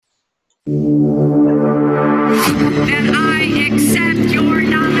Then I accept your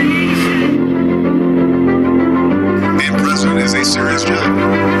nomination. Being president is a serious job.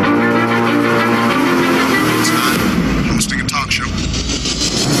 It's not hosting a talk show.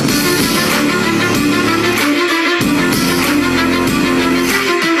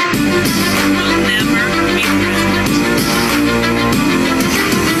 Will never be president.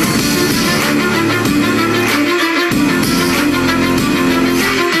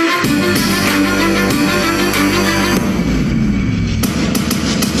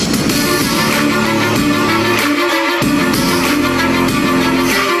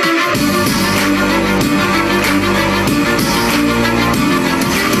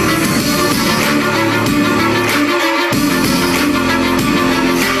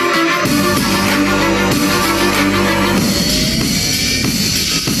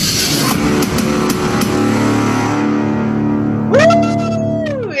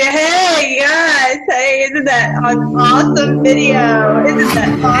 Woo! Hey guys, hey, isn't that an awesome video? Isn't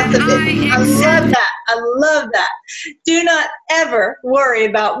that awesome? I love that. I love that. Do not ever worry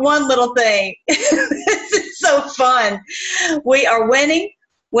about one little thing. This is so fun. We are winning,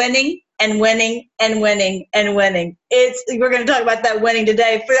 winning, and winning, and winning, and winning. We're going to talk about that winning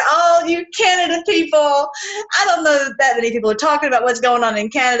today for all you Canada people. I don't know that many people are talking about what's going on in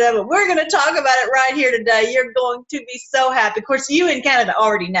Canada, but we're going to talk about it right here today. You're going to be so happy. Of course, you in Canada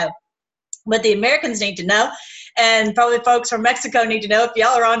already know, but the Americans need to know, and probably folks from Mexico need to know. If y'all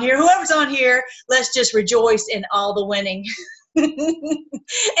are on here, whoever's on here, let's just rejoice in all the winning.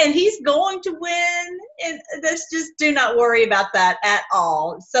 And he's going to win, and let's just do not worry about that at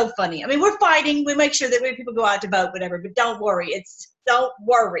all. It's so funny. I mean, we're fighting. We make sure that when people go out to vote, whatever, but don't worry. Don't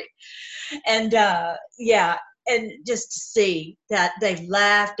worry. And yeah, and just to see that they've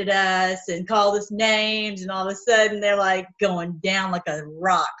laughed at us and called us names, and all of a sudden they're like going down like a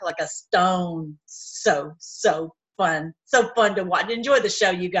rock, like a stone. So fun. So fun to watch. Enjoy the show,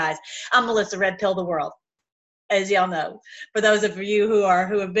 you guys. I'm Melissa Red Pill the World, as y'all know. For those of you who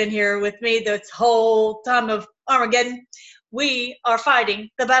have been here with me this whole time of Armageddon, we are fighting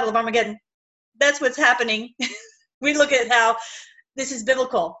the Battle of Armageddon. That's what's happening. We look at how this is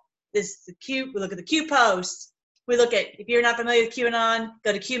biblical. We look at the Q post. We look at, if you're not familiar with QAnon,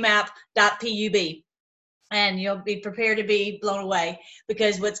 go to qmap.pub. And you'll be prepared to be blown away,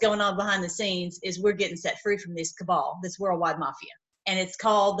 because what's going on behind the scenes is we're getting set free from this cabal, this worldwide mafia. And it's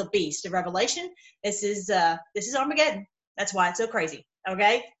called the Beast of Revelation. This is Armageddon. That's why it's so crazy.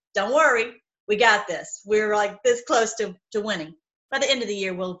 Okay, don't worry, we got this. We're like this close to winning. By the end of the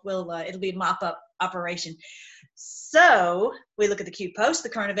year, it'll be a mop-up operation. So we look at the Q post, the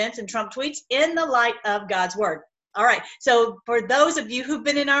current events, and Trump tweets in the light of God's word. All right. So for those of you who've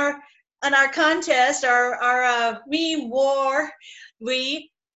been in our contest, our meme war, we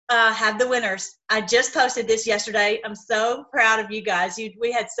have the winners. I just posted this yesterday. I'm so proud of you guys.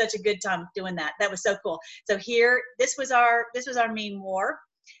 We had such a good time doing that. That was so cool. So here, this was our meme war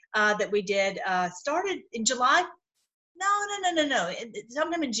that we did. Started in July. No.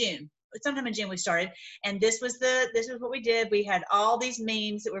 Sometime in June. Sometime in June we started, and this was what we did. We had all these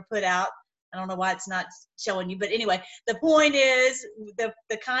memes that were put out. I don't know why it's not showing you, but anyway, the point is the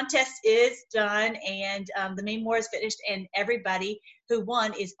contest is done, and the meme war is finished, and everybody who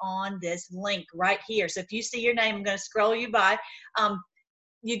won is on this link right here. So if you see your name, I'm going to scroll you by.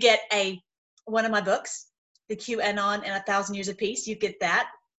 You get one of my books, The QAnon and 1,000 Years of Peace. You get that.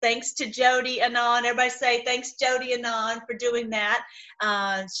 Thanks to Jody Anon. Everybody say thanks, Jody Anon, for doing that.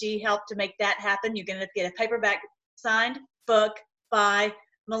 She helped to make that happen. You're going to get a paperback signed book by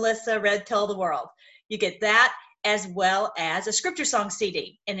Melissa Red Pill the World. You get that, as well as a scripture song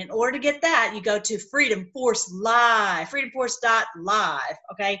CD. And in order to get that, you go to Freedom Force Live, freedomforce.live.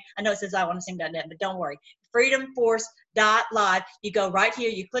 Okay, I know it says I want to sing.net, but don't worry. freedomforce.live. You go right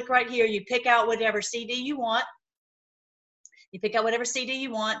here, you click right here, you pick out whatever CD you want. You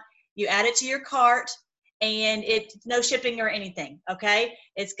add it to your cart, and it's no shipping or anything. Okay,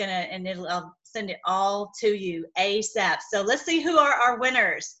 I'll send it all to you ASAP. So let's see who are our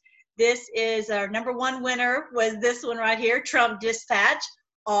winners. This is our number one winner, was this one right here, Trump Dispatch.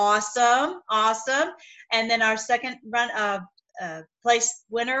 Awesome. And then our second place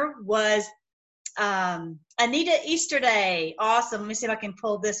winner was Anita Easterday. Awesome. Let me see if I can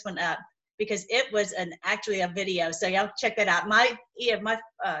pull this one up, because it was actually a video. So y'all check that out. My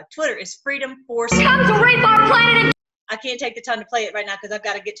Twitter is Freedom Force. Come to rape our planet. I can't take the time to play it right now because I've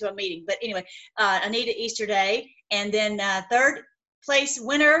got to get to a meeting. But anyway, Anita Easterday. And then third place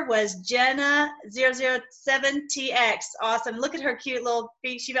winner was Jenna007TX. Awesome. Look at her cute little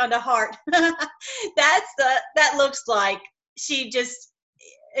feet. She found a heart. That looks like she just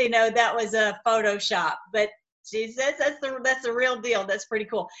you know, that was a Photoshop, but she says that's the real deal. That's pretty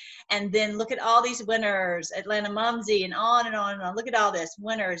cool. And then look at all these winners, Atlanta Mumsy, and on and on and on. Look at all this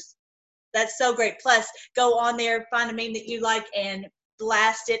winners. That's so great. Plus, go on there, find a meme that you like, and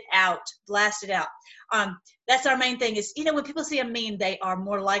blast it out. Blast it out. That's our main thing. Is, you know, when people see a meme, they are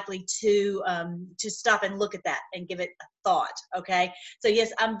more likely to stop and look at that and give it a thought. Okay. So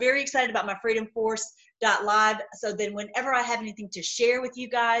yes, I'm very excited about my Freedom Force live. So then whenever I have anything to share with you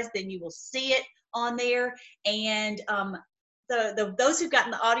guys, then you will see it on there. And those who've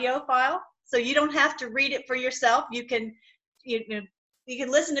gotten the audio file, so you don't have to read it for yourself. You can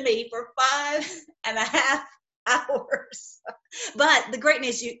listen to me for 5.5 hours. But the great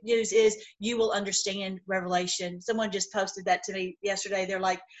news is you will understand Revelation. Someone just posted that to me yesterday. They're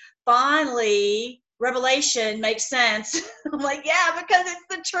like, finally, Revelation makes sense. I'm like, yeah, because it's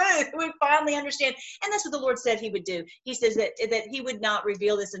the truth. We finally understand. And that's what the Lord said he would do. He says that he would not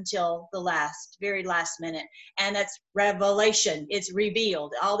reveal this until the very last minute. And that's Revelation. It's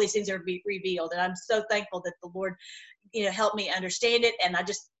revealed. All these things are revealed. And I'm so thankful that the Lord, you know, helped me understand it. And I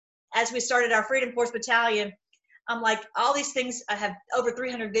just, as we started our Freedom Force Battalion, I'm like, all these things, I have over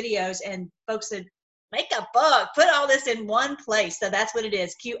 300 videos, and folks said, make a book, put all this in one place. So that's what it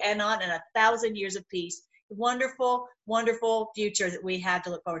is, QAnon and 1,000 years of peace. Wonderful, wonderful future that we have to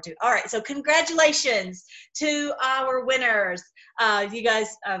look forward to. All right, so congratulations to our winners. You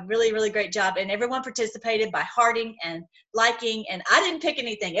guys, really, really great job. And everyone participated by hearting and liking, and I didn't pick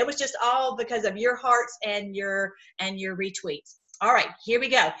anything. It was just all because of your hearts and your retweets. All right, here we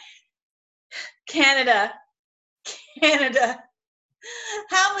go. Canada.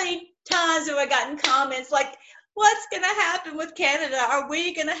 How many times have I gotten comments like, what's going to happen with Canada? Are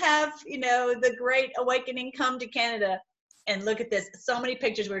we going to have, you know, the great awakening come to Canada? And look at this. So many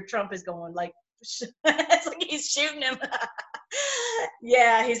pictures where Trump is going like, it's like he's shooting him.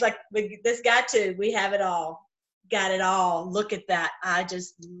 Yeah, he's like, this guy too. We have it all. Got it all. Look at that. I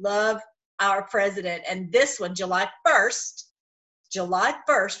just love our president. And this one, July 1st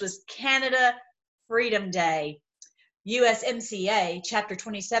was Canada Freedom Day. USMCA Chapter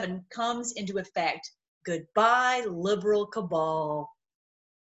 27 comes into effect. Goodbye, liberal cabal.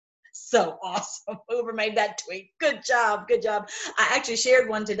 So awesome. Whoever made that tweet. Good job. Good job. I actually shared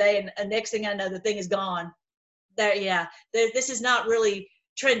one today, and next thing I know, the thing is gone. This is not really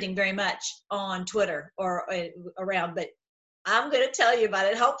trending very much on Twitter or around, but I'm going to tell you about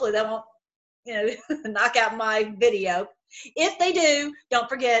it. Hopefully that won't, you know, knock out my video. If they do, don't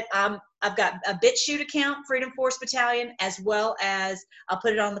forget, I've got a BitChute account, Freedom Force Battalion, as well as I'll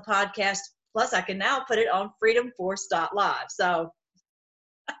put it on the podcast. Plus, I can now put it on freedomforce.live. So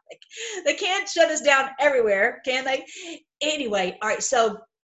they can't shut us down everywhere, can they? Anyway, all right. So,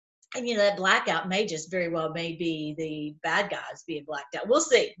 and you know, that blackout may just very well may be the bad guys being blacked out. We'll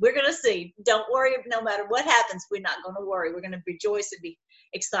see. We're going to see. Don't worry. No matter what happens, we're not going to worry. We're going to rejoice and be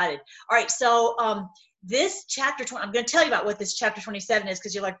excited. All right. So, this chapter 20, I'm going to tell you about what this chapter 27 is,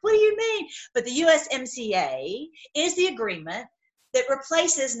 because you're like, what do you mean? But the USMCA is the agreement that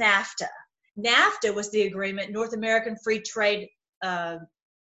replaces NAFTA. NAFTA was the agreement, North American Free Trade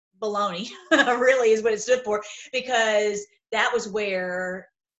baloney, really is what it stood for, because that was where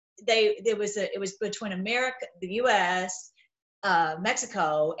it was between America, the US,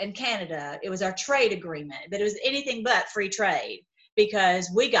 Mexico, and Canada. It was our trade agreement, but it was anything but free trade, because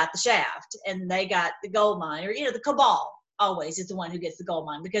we got the shaft and they got the gold mine, or, you know, the cabal always is the one who gets the gold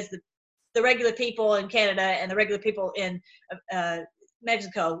mine, because the regular people in Canada and the regular people in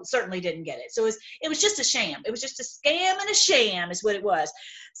Mexico certainly didn't get it. So it was just a sham. It was just a scam and a sham is what it was.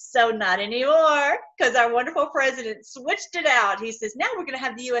 So not anymore, because our wonderful president switched it out. He says, now we're going to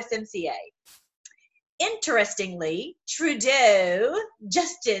have the USMCA. Interestingly, Trudeau,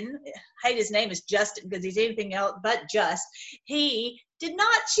 Justin, I hate his name is Justin because he's anything else but just, he did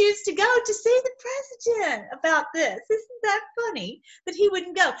not choose to go to see the president about this. Isn't that funny that he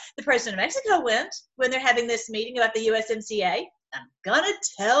wouldn't go? The president of Mexico went when they're having this meeting about the USMCA. I'm going to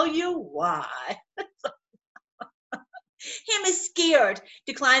tell you why. Him is scared.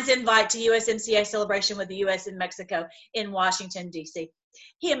 Declines invite to USMCA celebration with the U.S. and Mexico in Washington, D.C.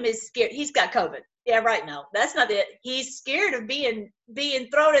 Him is scared. He's got COVID. Yeah, right. No, that's not it. He's scared of being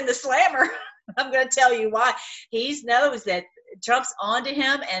thrown in the slammer. I'm going to tell you why. He knows that Trump's onto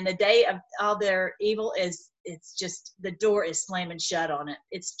him, and the day of all their evil it's just, the door is slamming shut on it.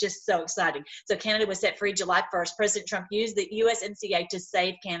 It's just so exciting. So Canada was set free July 1st. President Trump used the USMCA to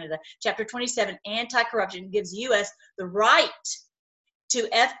save Canada. Chapter 27, anti-corruption, gives U.S. the right to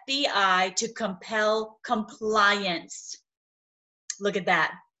FBI to compel compliance. Look at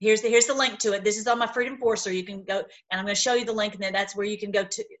that. Here's the link to it. This is on my Freedom Forcer. You can go, and I'm going to show you the link, and then that's where you can go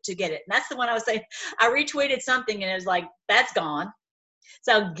to get it. And that's the one I was saying. I retweeted something, and it was like, that's gone.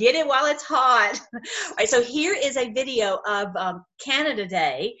 So get it while it's hot. All right, so here is a video of Canada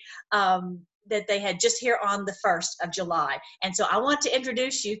Day that they had just here on the 1st of July. And so I want to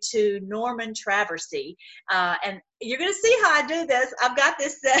introduce you to Norman Traversy. And you're going to see how I do this. I've got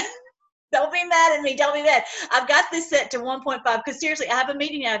this set. Don't be mad at me. Don't be mad. I've got this set to 1.5 because seriously, I have a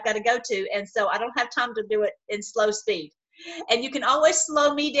meeting I've got to go to. And so I don't have time to do it in slow speed. And you can always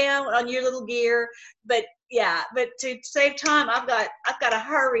slow me down on your little gear. But yeah, but to save time, I've got to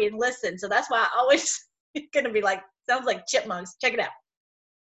hurry and listen. So that's why I always going to be like, sounds like chipmunks. Check it out.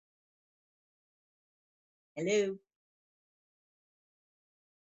 Hello.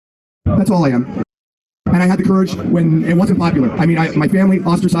 That's all I am. And I had the courage when it wasn't popular. I mean, my family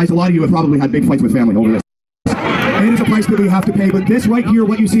ostracized. A lot of you have probably had big fights with family over this. And it is a price that we have to pay. But this right here,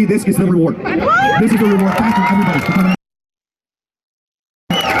 what you see, this is the reward. This is the reward. Thank you, everybody, for coming out.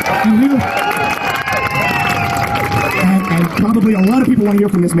 And probably a lot of people want to hear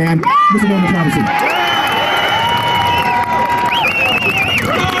from this man, Mr. Norman Traversy.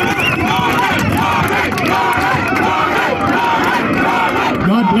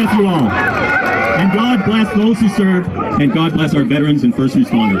 God bless you all. And God bless those who serve, and God bless our veterans and first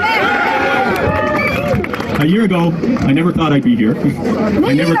responders. A year ago, I never thought I'd be here.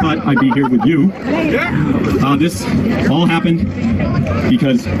 I never thought I'd be here with you. This all happened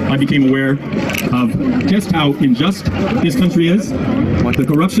because I became aware of just how unjust this country is, the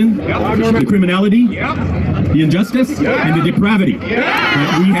corruption, the criminality, the injustice, and the depravity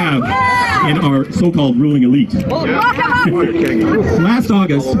that we have in our so-called ruling elite. Last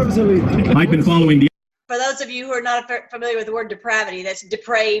August, I'd been following the... For those of you who are not familiar with the word depravity, that's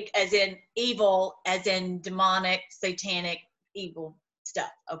depraved as in evil, as in demonic, satanic, evil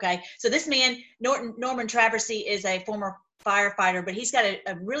stuff, okay? So this man, Norman Traversy, is a former firefighter, but he's got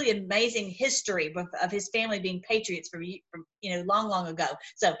a really amazing history of his family being patriots from long ago.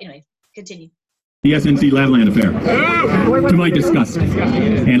 So anyway, continue. The SNC Lavalin affair, to my disgust.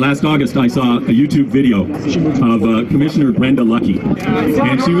 And last August, I saw a YouTube video of Commissioner Brenda Lucki,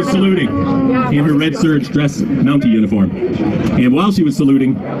 and she was saluting in her red serge dress Mountie uniform. And while she was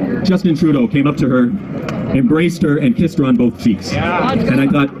saluting, Justin Trudeau came up to her, embraced her, and kissed her on both cheeks. And I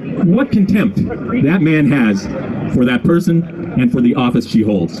thought, what contempt that man has for that person and for the office she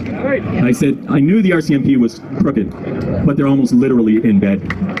holds. And I said, I knew the RCMP was crooked, but they're almost literally in bed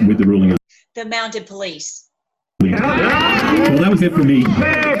with the ruling. The mounted police. Well, that was it for me.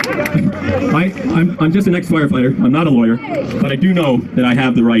 I'm just an ex-firefighter. I'm not a lawyer, but I do know that I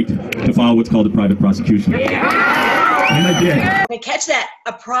have the right to file what's called a private prosecution. And I did. Okay, catch that.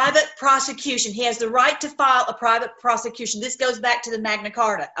 A private prosecution. He has the right to file a private prosecution. This goes back to the Magna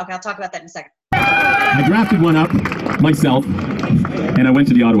Carta. Okay, I'll talk about that in a second. I drafted one up myself, and I went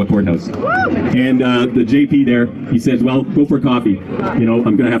to the Ottawa courthouse. And the JP there, he said, well, go for a coffee. You know,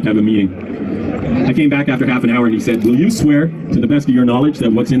 I'm going to have a meeting. I came back after half an hour and he said, will you swear to the best of your knowledge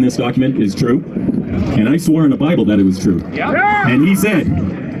that what's in this document is true? And I swore in the Bible that it was true. And he said,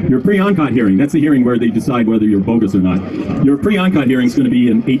 your pre-oncut hearing, that's the hearing where they decide whether you're bogus or not. Your pre-oncut hearing is going to be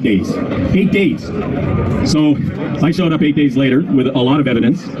in 8 days. 8 days. So I showed up 8 days later with a lot of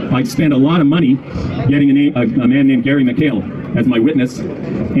evidence. I spent a lot of money getting a man named Gary McHale as my witness.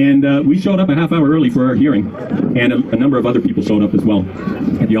 And we showed up a half hour early for our hearing. And a number of other people showed up as well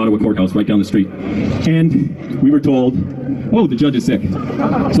at the Ottawa courthouse right down the street. And we were told, oh, the judge is sick.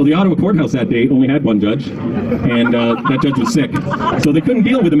 So the Ottawa courthouse that day only had one judge, and that judge was sick. So they couldn't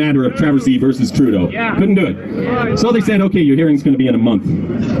deal with the matter of Traversy versus Trudeau. Couldn't do it. So they said, okay, your hearing's going to be in a month,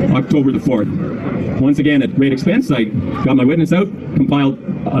 October the 4th. Once again, at great expense, I got my witness out, compiled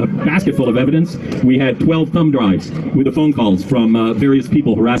a basket full of evidence. We had 12 thumb drives with the phone calls from various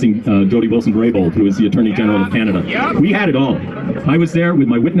people harassing Jody Wilson-Raybould, who is the Attorney General of Canada. We had it all. I was there with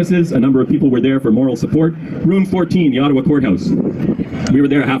my witnesses. A number of people were there for moral support. Room 14, the Ottawa courthouse. We were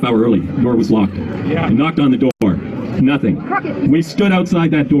there a half hour early. The door was locked. I knocked on the door. Nothing. We stood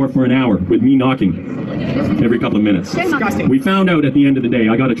outside that door for an hour with me knocking every couple of minutes. We found out at the end of the day,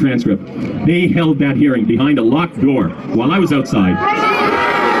 I got a transcript, they held that hearing behind a locked door while I was outside.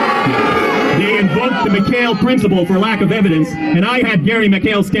 They invoked the McHale principle for lack of evidence, and I had Gary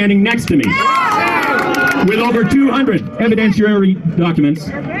McHale standing next to me. With over 200 evidentiary documents,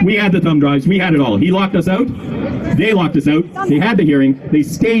 we had the thumb drives, we had it all. He locked us out, they locked us out, they had the hearing, they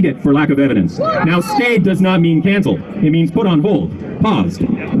stayed it for lack of evidence. Now, stayed does not mean canceled, it means put on hold, paused,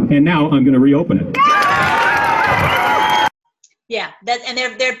 and now I'm going to reopen it. Yeah, and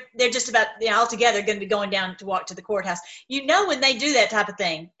they're just about, all together going to be going down to walk to the courthouse. When they do that type of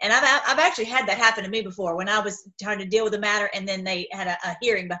thing, and I've actually had that happen to me before when I was trying to deal with a matter, and then they had a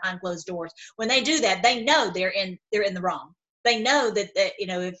hearing behind closed doors. When they do that, they know they're in the wrong. They know that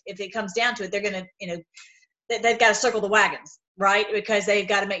if it comes down to it, they're going to they've got to circle the wagons, right? Because they've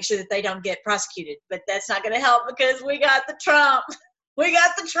got to make sure that they don't get prosecuted. But that's not going to help because we got the Trump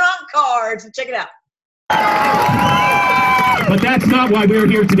cards. Check it out. But that's not why we're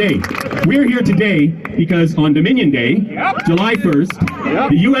here today. We're here today because on Dominion Day, July 1st,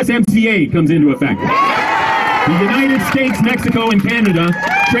 the USMCA comes into effect. The United States, Mexico, and Canada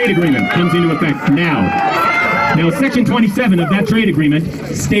trade agreement comes into effect now. Now, Section 27 of that trade agreement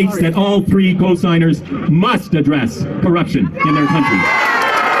states that all three co-signers must address corruption in their countries.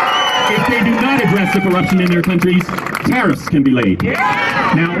 If they do not address the corruption in their countries, tariffs can be laid.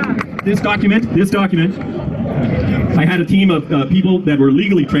 Now, this document, I had a team of people that were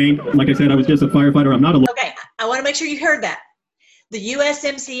legally trained. Like I said, I was just a firefighter. I'm not a lawyer. Okay, I want to make sure you heard that. The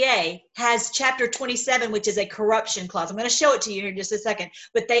USMCA has Chapter 27, which is a corruption clause. I'm going to show it to you in just a second,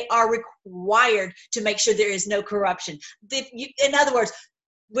 but they are required to make sure there is no corruption. In other words,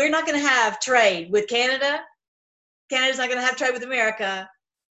 we're not going to have trade with Canada. Canada's not going to have trade with America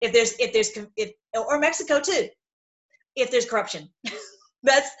or Mexico too, if there's corruption.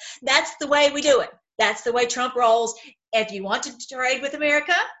 That's the way we do it. That's the way Trump rolls. If you want to trade with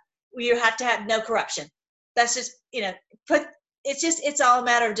America, you have to have no corruption. That's just, it's all a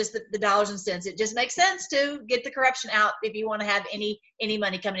matter of just the dollars and cents. It just makes sense to get the corruption out if you want to have any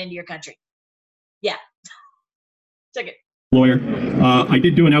money coming into your country. Yeah. Check it. Lawyer. I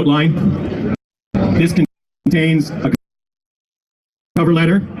did do an outline. This contains a cover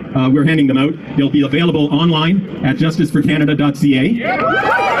letter. We're handing them out. They'll be available online at justiceforcanada.ca.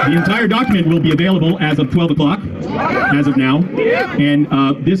 The entire document will be available as of 12 o'clock, as of now. And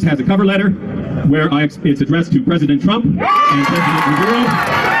this has a cover letter where it's addressed to President Trump and President Maduro.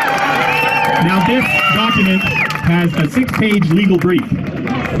 Now, this document has a 6-page legal brief.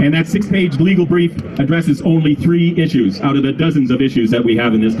 And that 6-page legal brief addresses only 3 issues out of the dozens of issues that we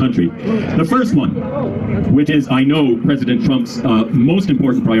have in this country. The first one, which is, I know, President Trump's most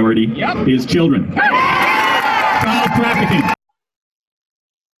important priority, is children. Child trafficking.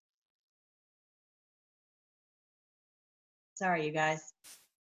 Sorry, you guys.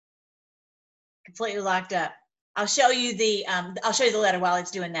 Completely locked up. I'll show you the letter while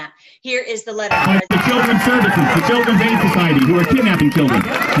it's doing that. Here is the letter. The Children's Services, the Children's Aid Society, who are kidnapping children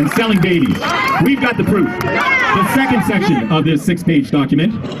and selling babies. We've got the proof. The second section of this 6-page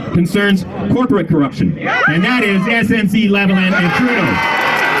document concerns corporate corruption, and that is SNC, Lavalin, and Trudeau.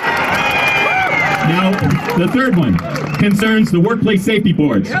 Now, the third one concerns the workplace safety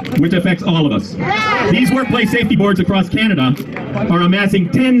boards, which affects all of us. These workplace safety boards across Canada are amassing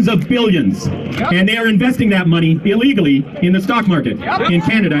tens of billions, and they are investing that money illegally in the stock market in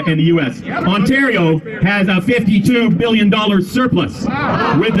Canada and the U.S. Ontario has a $52 billion surplus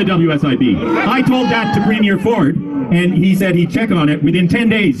with the WSIB. I told that to Premier Ford, and he said he'd check on it. Within 10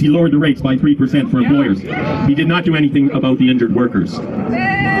 days, he lowered the rates by 3% for employers. He did not do anything about the injured workers.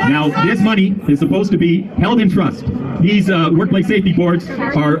 Now, this money is supposed to be held in trust. These workplace safety boards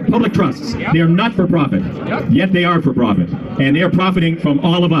are public trusts. They are not for profit, yet they are for profit. And they are profiting from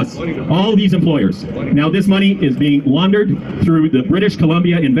all of us, all these employers. Now, this money is being laundered through the British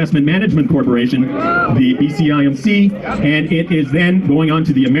Columbia Investment Management Corporation, the BCIMC, and it is then going on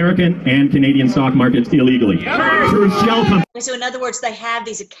to the American and Canadian stock markets illegally through shell companies. So in other words, they have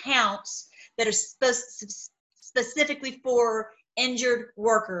these accounts that are specifically for injured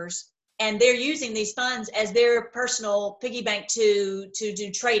workers, and they're using these funds as their personal piggy bank to do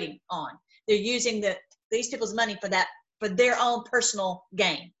trading on. They're using these people's money for their own personal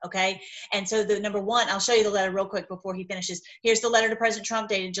gain, okay? And so the number one, I'll show you the letter real quick before he finishes. Here's the letter to President Trump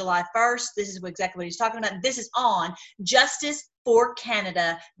dated July 1st. This is exactly what he's talking about. This is on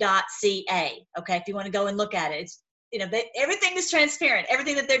justiceforcanada.ca, okay? If you want to go and look at it, it's, everything is transparent.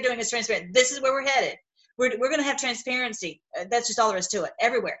 Everything that they're doing is transparent. This is where we're headed. We're going to have transparency. That's just all there is to it,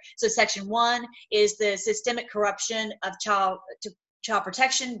 everywhere. So section 1 is the systemic corruption of child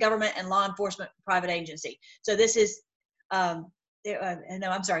protection, government, and law enforcement private agency. So this is, no,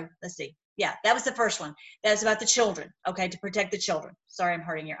 I'm sorry. Let's see. Yeah, that was the first one. That's about the children, okay, to protect the children. Sorry, I'm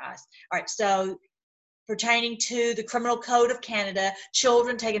hurting your eyes. All right, so pertaining to the Criminal Code of Canada,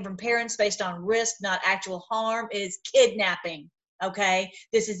 children taken from parents based on risk, not actual harm, is kidnapping. Okay,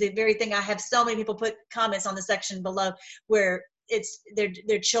 this is the very thing. I have so many people put comments on the section below where it's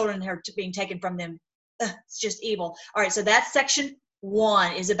their children are being taken from them. It's just evil. All right, so that's section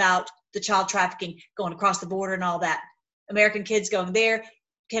 1 is about the child trafficking going across the border and all that. American kids going there,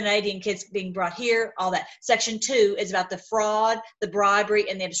 Canadian kids being brought here, all that. Section 2 is about the fraud, the bribery,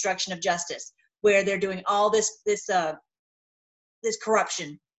 and the obstruction of justice, where they're doing all this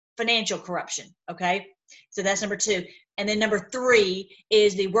corruption, financial corruption, okay? So that's number 2. And then number 3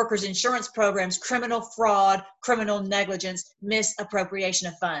 is the workers' insurance programs, criminal fraud, criminal negligence, misappropriation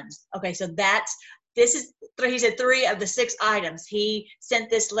of funds. Okay, so this is, he said 3 of the 6 items. He sent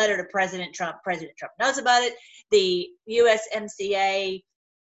this letter to President Trump. President Trump knows about it. The USMCA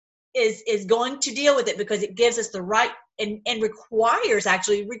is going to deal with it because it gives us the right and requires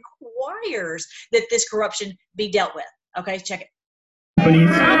that this corruption be dealt with. Okay, check it. Companies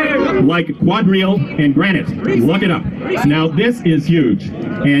like Quadrille and Granite. Look it up. Now, this is huge,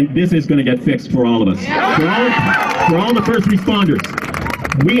 and this is going to get fixed for all of us. For all the first responders.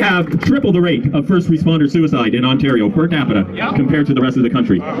 We have triple the rate of first responder suicide in Ontario per capita compared to the rest of the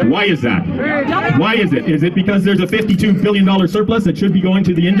country. Why is that? Why is it? Is it because there's a $52 billion surplus that should be going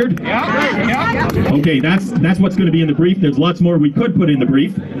to the injured? Okay, that's what's going to be in the brief. There's lots more we could put in the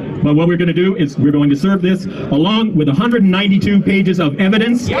brief. But what we're going to do is we're going to serve this along with 192 pages of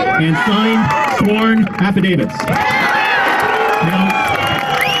evidence and signed, sworn affidavits. Now,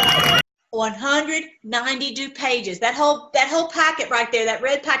 192 pages. That whole packet right there, that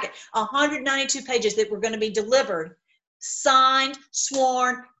red packet, 192 pages that were going to be delivered, signed,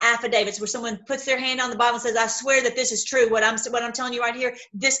 sworn affidavits, where someone puts their hand on the Bible and says, "I swear that this is true. What I'm telling you right here.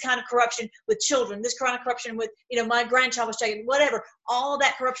 This kind of corruption with children, this kind of corruption with my grandchild was taken, whatever. All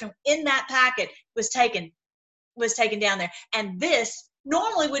that corruption in that packet was taken down there. And this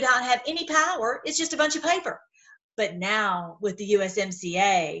normally would not have any power. It's just a bunch of paper. But now with the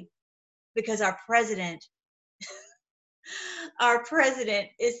USMCA, because our president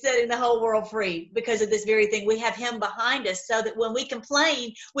is setting the whole world free because of this very thing. We have him behind us so that when we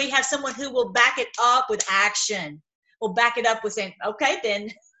complain, we have someone who will back it up with action. We'll back it up with saying, okay,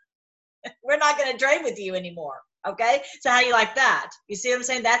 then we're not going to trade with you anymore. Okay? So how do you like that? You see what I'm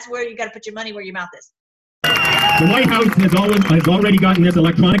saying? That's where you got to put your money where your mouth is. the White House has already gotten this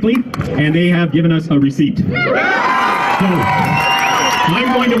electronically, and they have given us a receipt. So,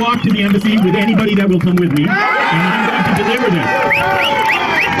 I'm going to walk to the embassy with anybody that will come with me, and I'm going to deliver this.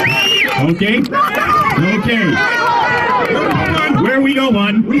 Okay? Okay. Where we go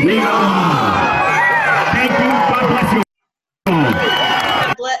on, we go on. Thank you. God bless you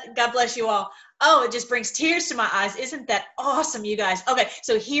all. God bless you all. Oh, it just brings tears to my eyes. Isn't that awesome, you guys? Okay,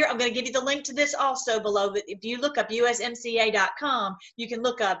 so here, I'm going to give you the link to this also below. But if you look up usmca.com, you can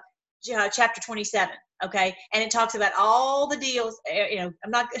look up chapter 27. Okay, and it talks about all the deals. I'm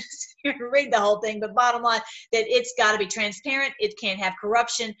not going to read the whole thing, but bottom line, that it's got to be transparent. It can't have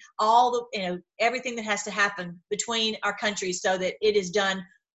corruption. All the, everything that has to happen between our countries so that it is done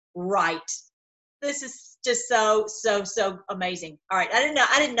right. This is just so amazing. All right,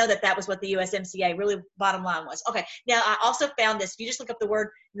 I didn't know that was what the USMCA really bottom line was. Okay, now I also found this. If you just look up the word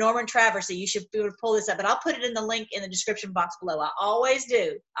Norman Traversy, you should be able to pull this up, but I'll put it in the link in the description box below. I always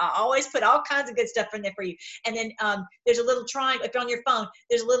do. I always put all kinds of good stuff in there for you. And then there's a little triangle. If you're on your phone,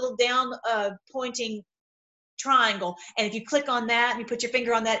 there's a little down pointing triangle, and if you click on that and you put your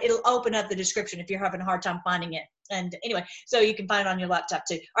finger on that, it'll open up the description if you're having a hard time finding it. And anyway, so you can find it on your laptop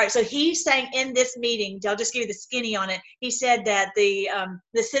too. All right, so he's saying in this meeting, I'll just give you the skinny on it. He said that the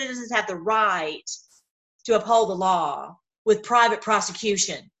citizens have the right to uphold the law with private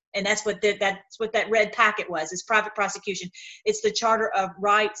prosecution, and that's what that red packet was. It's private prosecution. It's the Charter of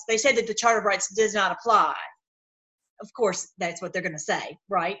Rights. They said that the Charter of Rights does not apply. Of course, that's what they're going to say,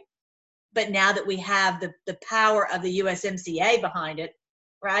 right? But now that we have the power of the USMCA behind it,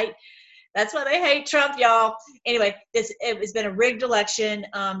 right? That's why they hate Trump, y'all. Anyway, it has been a rigged election.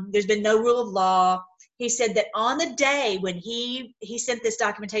 There's been no rule of law. He said that on the day when he sent this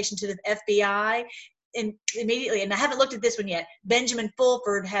documentation to the FBI, and immediately, and I haven't looked at this one yet, Benjamin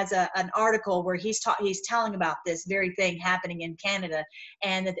Fulford has an article where he's telling about this very thing happening in Canada,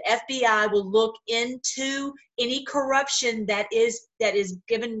 and that the FBI will look into any corruption that is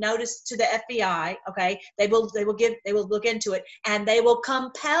given notice to the FBI. Okay, they will look into it, and they will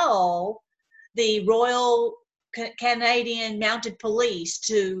compel the Royal Canadian Mounted Police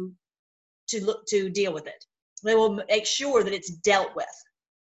to deal with it. They will make sure that it's dealt with.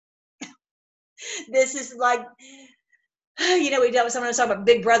 This is like, we someone was talking about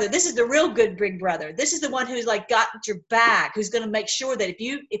Big Brother. This is the real good Big Brother. This is the one who's like got your back, who's going to make sure that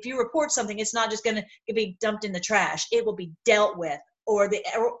if you report something, it's not just going to be dumped in the trash. It will be dealt with, or the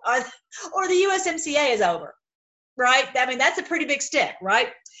USMCA is over, right? I mean, that's a pretty big stick, right?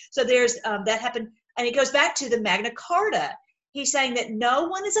 So there's that happened, and it goes back to the Magna Carta. he's saying that no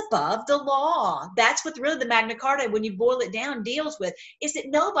one is above the law. That's what really the Magna Carta, when you boil it down, deals with, is that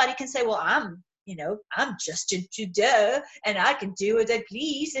nobody can say, well, I'm just a Judah and I can do as I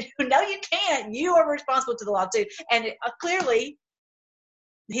please. No, you can't. You are responsible to the law too. And clearly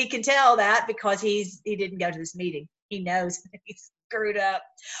he can tell that because he didn't go to this meeting. He knows he's screwed up.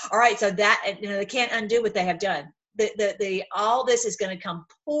 All right. So that, they can't undo what they have done. All this is going to come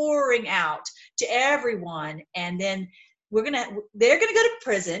pouring out to everyone. And then they're going to go to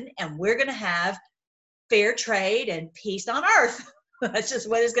prison, and we're going to have fair trade and peace on earth. That's just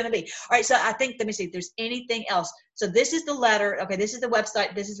what it's going to be. All right. So I think, let me see if there's anything else. So this is the letter. Okay. This is the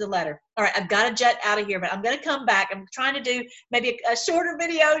website. This is the letter. All right. I've got to jet out of here, but I'm going to come back. I'm trying to do maybe a shorter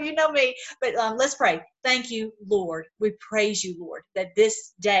video. You know me, but let's pray. Thank you, Lord. We praise you, Lord, that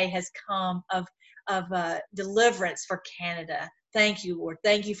this day has come of deliverance for Canada. Thank you, Lord.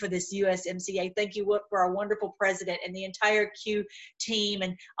 Thank you for this USMCA. Thank you for our wonderful president and the entire Q team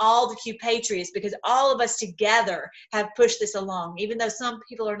and all the Q patriots, because all of us together have pushed this along. Even though some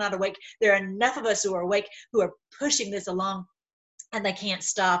people are not awake, there are enough of us who are awake who are pushing this along, and they can't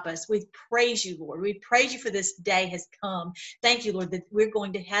stop us. We praise you, Lord. We praise you for this day has come. Thank you, Lord, that we're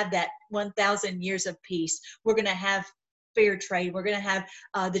going to have that 1,000 years of peace. We're going to have fair trade. We're going to have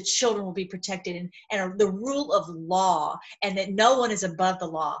the children will be protected, and the rule of law, and that no one is above the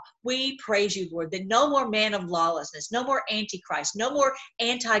law. We praise you, Lord, that no more man of lawlessness, no more antichrist, no more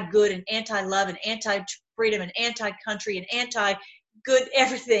anti-good and anti-love and anti-freedom and anti-country and anti-good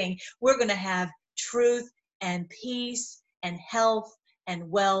everything. We're going to have truth and peace and health and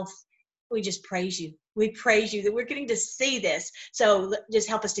wealth. We just praise you. We praise you that we're getting to see this. So just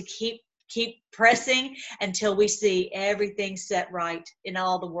help us to keep pressing until we see everything set right in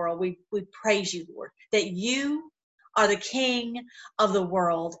all the world. We praise you, Lord, that you are the King of the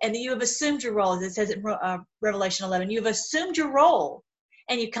world, and that you have assumed your role, as it says in Revelation 11. You have assumed your role,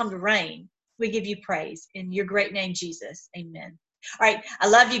 and you come to reign. We give you praise in your great name, Jesus. Amen. All right. I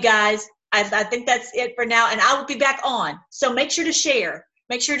love you guys. I think that's it for now, and I will be back on. So make sure to share.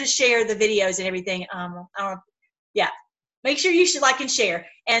 Make sure to share the videos and everything. Yeah. Make sure you should like and share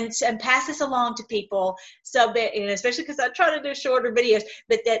and pass this along to people, so that, especially because I try to do shorter videos,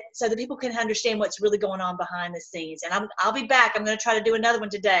 but so that people can understand what's really going on behind the scenes. And I'll be back. I'm going to try to do another one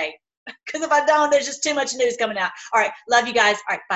today, because if I don't, there's just too much news coming out. All right. Love you guys. All right. Bye.